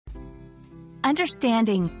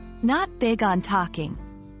Understanding, not big on talking.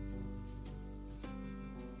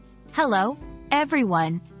 Hello,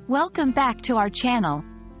 everyone. Welcome back to our channel,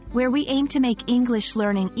 where we aim to make English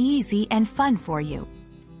learning easy and fun for you.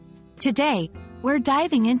 Today, we're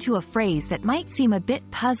diving into a phrase that might seem a bit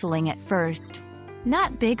puzzling at first.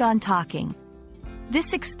 Not big on talking.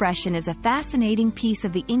 This expression is a fascinating piece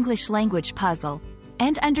of the English language puzzle,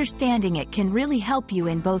 and understanding it can really help you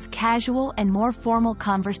in both casual and more formal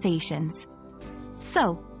conversations.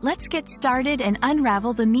 So, let's get started and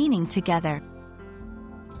unravel the meaning together.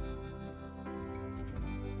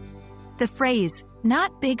 The phrase,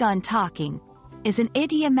 not big on talking, is an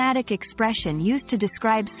idiomatic expression used to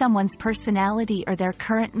describe someone's personality or their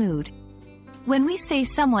current mood. When we say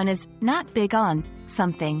someone is not big on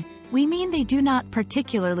something, we mean they do not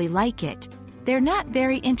particularly like it, they're not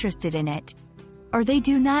very interested in it, or they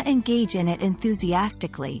do not engage in it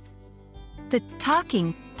enthusiastically. The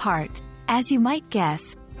talking part, as you might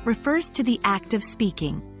guess, refers to the act of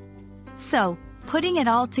speaking. So, putting it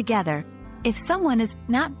all together, if someone is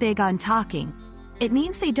not big on talking, it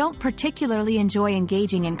means they don't particularly enjoy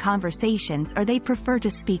engaging in conversations or they prefer to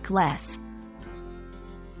speak less.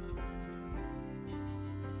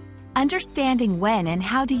 Understanding when and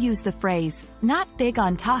how to use the phrase, not big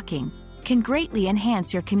on talking, can greatly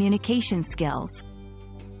enhance your communication skills.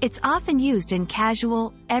 It's often used in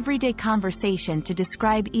casual, everyday conversation to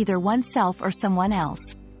describe either oneself or someone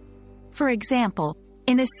else. For example,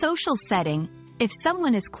 in a social setting, if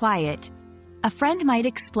someone is quiet, a friend might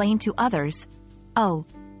explain to others, "Oh,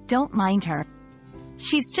 don't mind her.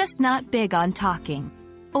 She's just not big on talking."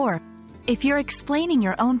 Or, if you're explaining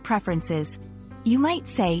your own preferences, you might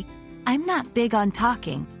say, "I'm not big on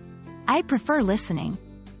talking. I prefer listening."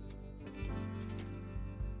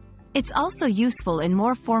 It's also useful in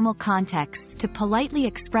more formal contexts to politely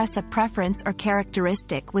express a preference or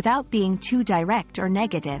characteristic without being too direct or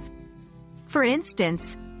negative. For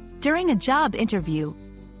instance, during a job interview,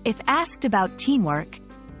 if asked about teamwork,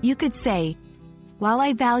 you could say, "While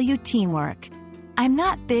I value teamwork, I'm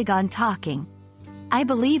not big on talking. I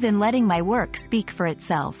believe in letting my work speak for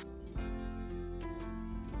itself."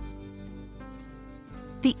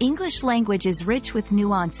 The English language is rich with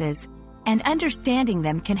nuances, and understanding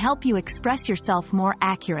them can help you express yourself more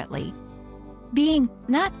accurately. Being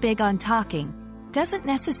not big on talking doesn't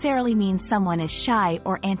necessarily mean someone is shy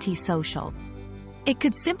or antisocial. It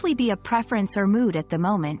could simply be a preference or mood at the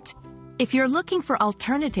moment. If you're looking for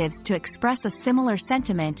alternatives to express a similar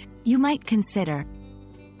sentiment, you might consider,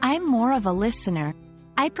 "I'm more of a listener.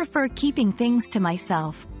 I prefer keeping things to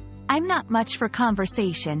myself. I'm not much for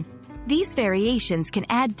conversation." These variations can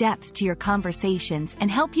add depth to your conversations and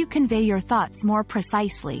help you convey your thoughts more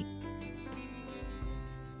precisely.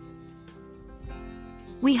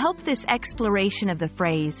 We hope this exploration of the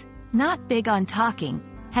phrase, "not big on talking,"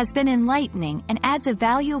 has been enlightening and adds a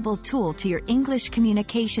valuable tool to your English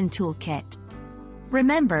communication toolkit.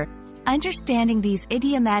 Remember, understanding these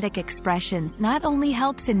idiomatic expressions not only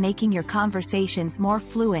helps in making your conversations more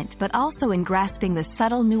fluent but also in grasping the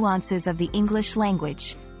subtle nuances of the English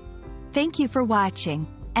language. Thank you for watching,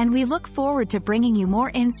 and we look forward to bringing you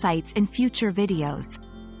more insights in future videos.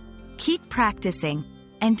 Keep practicing,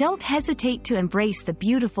 and don't hesitate to embrace the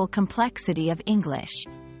beautiful complexity of English.